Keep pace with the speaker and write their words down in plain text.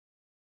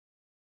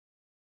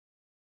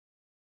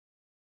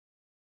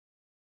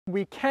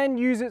We can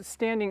use it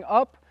standing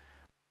up.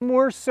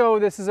 More so,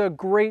 this is a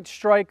great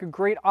strike, a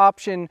great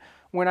option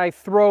when I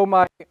throw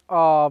my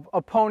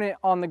opponent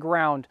on the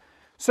ground.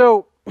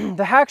 So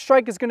the hack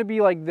strike is going to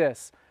be like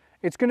this.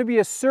 It's going to be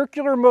a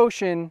circular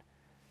motion,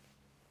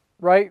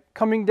 right,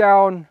 coming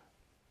down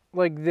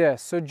like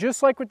this. So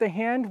just like with the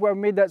hand where I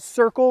made that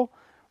circle,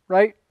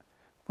 right,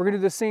 we're going to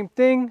do the same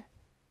thing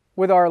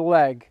with our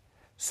leg.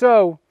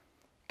 So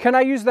can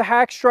I use the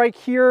hack strike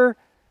here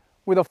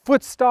with a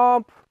foot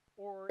stomp,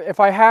 or if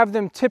I have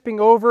them tipping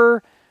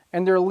over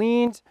and they're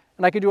leaned,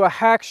 and I could do a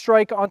hack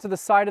strike onto the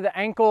side of the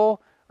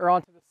ankle or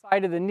onto the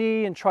side of the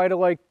knee and try to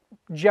like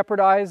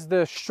jeopardize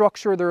the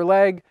structure of their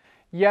leg?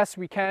 Yes,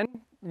 we can.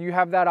 You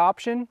have that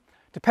option.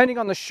 Depending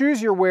on the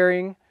shoes you're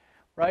wearing,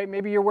 right?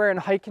 Maybe you're wearing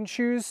hiking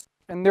shoes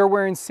and they're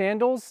wearing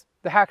sandals.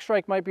 The hack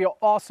strike might be an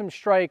awesome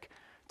strike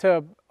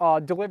to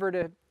deliver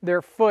to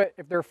their foot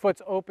if their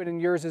foot's open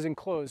and yours is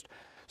enclosed.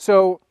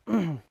 So,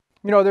 you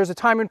know, there's a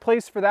time and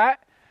place for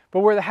that, but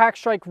where the hack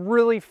strike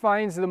really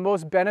finds the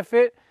most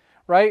benefit,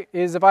 right,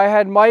 is if I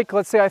had Mike,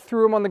 let's say I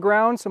threw him on the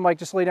ground. So Mike,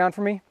 just lay down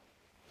for me.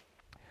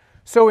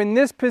 So in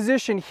this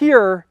position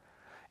here,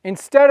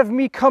 instead of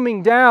me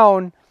coming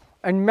down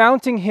and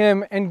mounting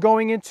him and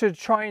going into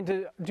trying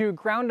to do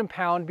ground and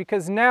pound,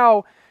 because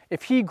now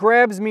if he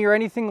grabs me or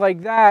anything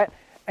like that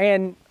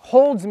and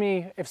holds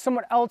me, if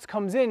someone else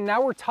comes in,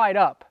 now we're tied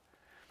up.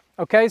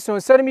 Okay, so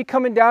instead of me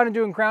coming down and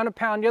doing ground and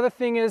pound, the other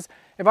thing is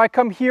if I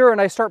come here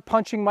and I start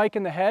punching Mike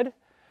in the head,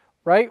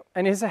 right,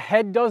 and his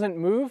head doesn't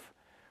move,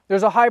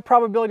 there's a high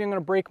probability I'm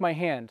going to break my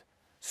hand.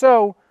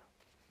 So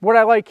what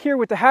I like here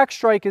with the hack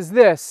strike is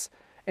this.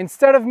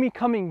 Instead of me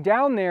coming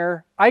down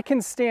there, I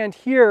can stand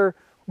here,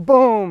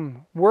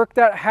 boom, work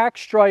that hack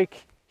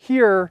strike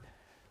here,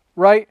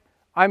 right?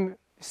 I'm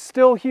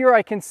still here.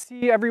 I can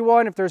see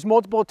everyone. If there's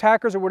multiple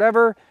attackers or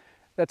whatever,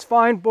 that's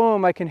fine.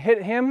 Boom, I can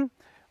hit him,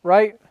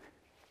 right?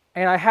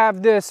 And I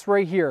have this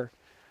right here.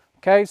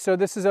 Okay, so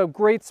this is a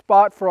great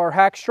spot for our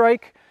hack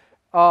strike,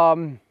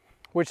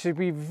 which would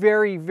be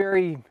very,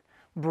 very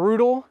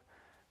brutal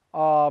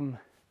and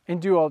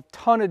do a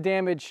ton of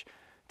damage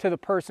to the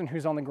person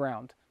who's on the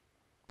ground.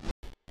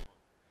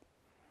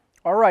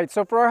 All right,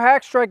 so for our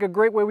hack strike, a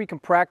great way we can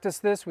practice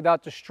this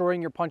without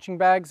destroying your punching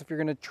bags if you're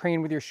going to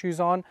train with your shoes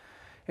on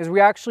is we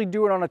actually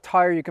do it on a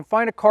tire. You can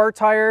find a car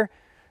tire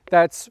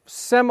that's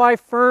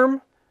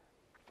semi-firm,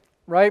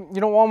 right? You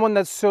don't want one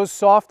that's so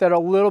soft that a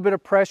little bit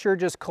of pressure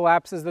just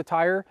collapses the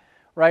tire,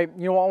 right?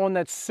 You don't want one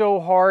that's so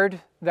hard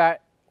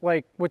that,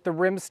 like, with the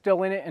rim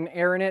still in it and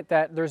air in it,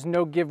 that there's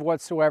no give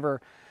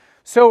whatsoever.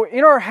 So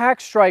in our hack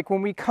strike,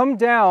 when we come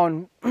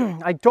down,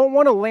 I don't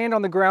want to land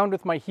on the ground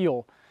with my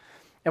heel.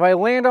 If I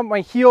land on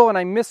my heel and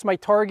I miss my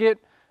target,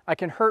 I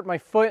can hurt my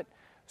foot.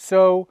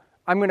 So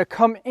I'm going to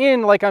come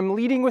in like I'm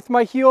leading with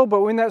my heel,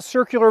 but in that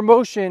circular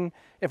motion,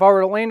 if I were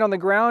to land on the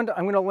ground,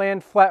 I'm going to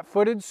land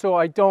flat-footed so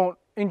I don't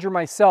injure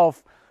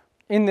myself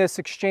in this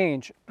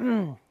exchange.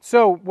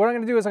 So what I'm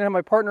going to do is I'm going to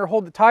have my partner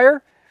hold the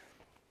tire.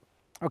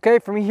 Okay,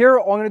 from here,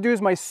 all I'm going to do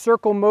is my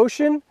circle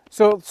motion.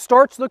 So it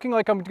starts looking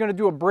like I'm going to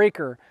do a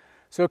breaker.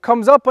 So it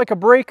comes up like a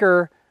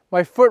breaker,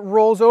 my foot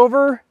rolls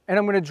over, and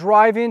I'm going to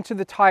drive into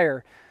the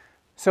tire.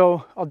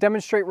 So I'll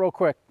demonstrate real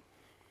quick.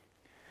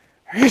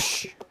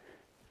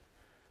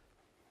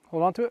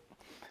 Hold on to it.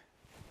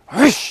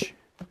 Hold it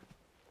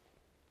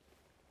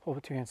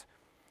with 2 hands.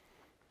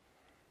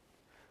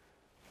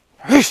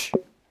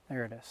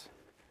 There it is.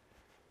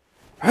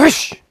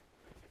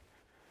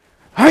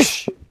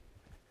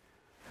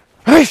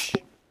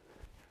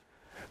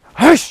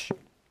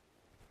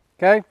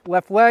 Okay,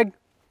 left leg.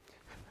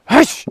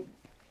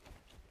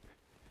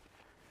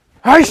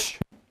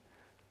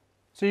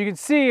 So you can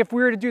see if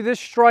we were to do this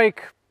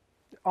strike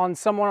on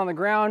someone on the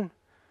ground,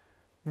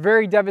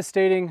 very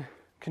devastating,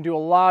 can do a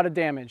lot of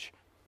damage.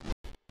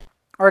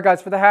 All right,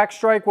 guys, for the hack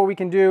strike, what we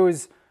can do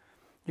is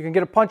you can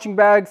get a punching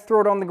bag,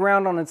 throw it on the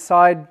ground on its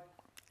side,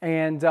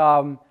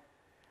 and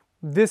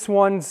this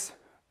one's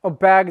a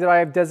bag that I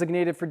have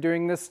designated for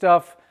doing this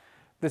stuff.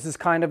 This is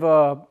kind of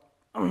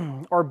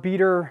our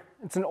beater.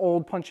 It's an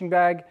old punching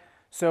bag.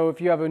 So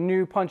if you have a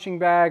new punching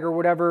bag or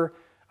whatever,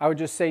 I would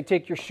just say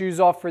take your shoes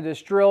off for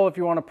this drill. If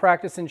you want to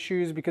practice in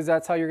shoes because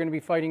that's how you're going to be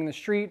fighting in the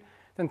street,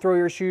 then throw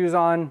your shoes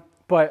on.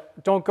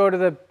 But don't go to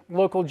the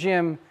local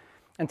gym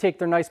and take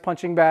their nice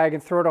punching bag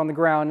and throw it on the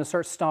ground and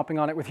start stomping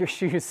on it with your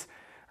shoes,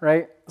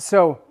 right?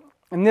 So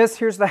in this,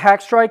 here's the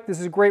hack strike. This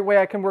is a great way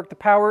I can work the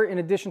power in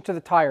addition to the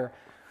tire.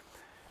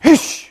 I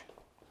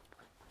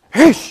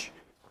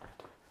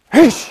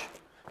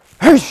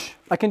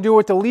can do it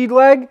with the lead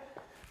leg,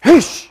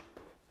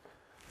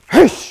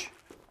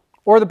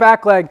 or the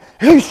back leg,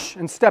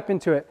 and step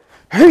into it.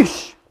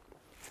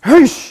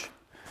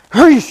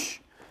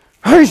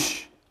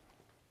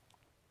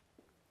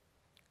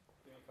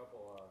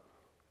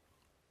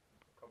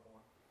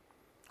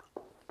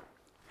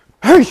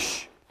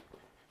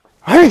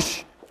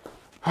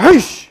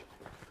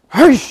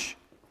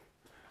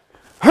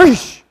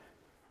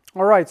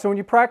 All right, so when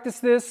you practice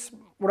this,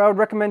 what I would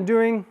recommend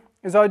doing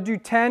is I would do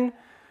 10.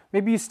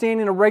 Maybe you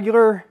stand in a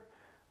regular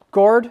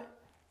guard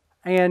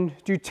and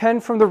do 10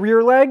 from the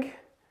rear leg,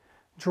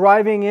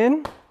 driving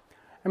in,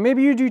 and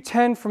maybe you do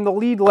 10 from the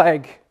lead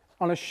leg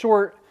on a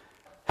short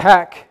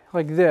hack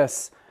like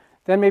this.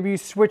 Then maybe you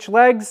switch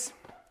legs,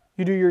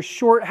 you do your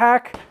short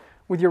hack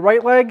with your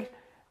right leg,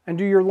 and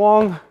do your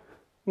long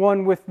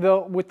one with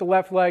the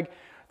left leg.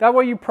 That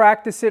way you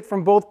practice it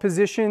from both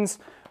positions,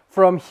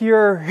 from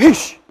here,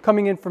 hish,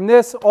 coming in from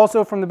this,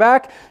 also from the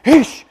back,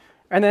 hish,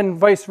 and then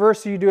vice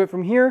versa, you do it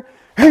from here,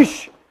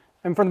 hish,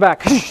 and from the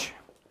back, hish.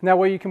 And that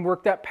way you can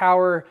work that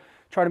power,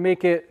 try to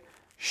make it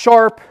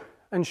sharp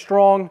and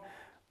strong,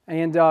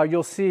 and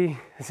you'll see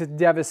it's a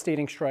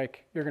devastating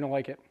strike. You're gonna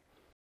like it.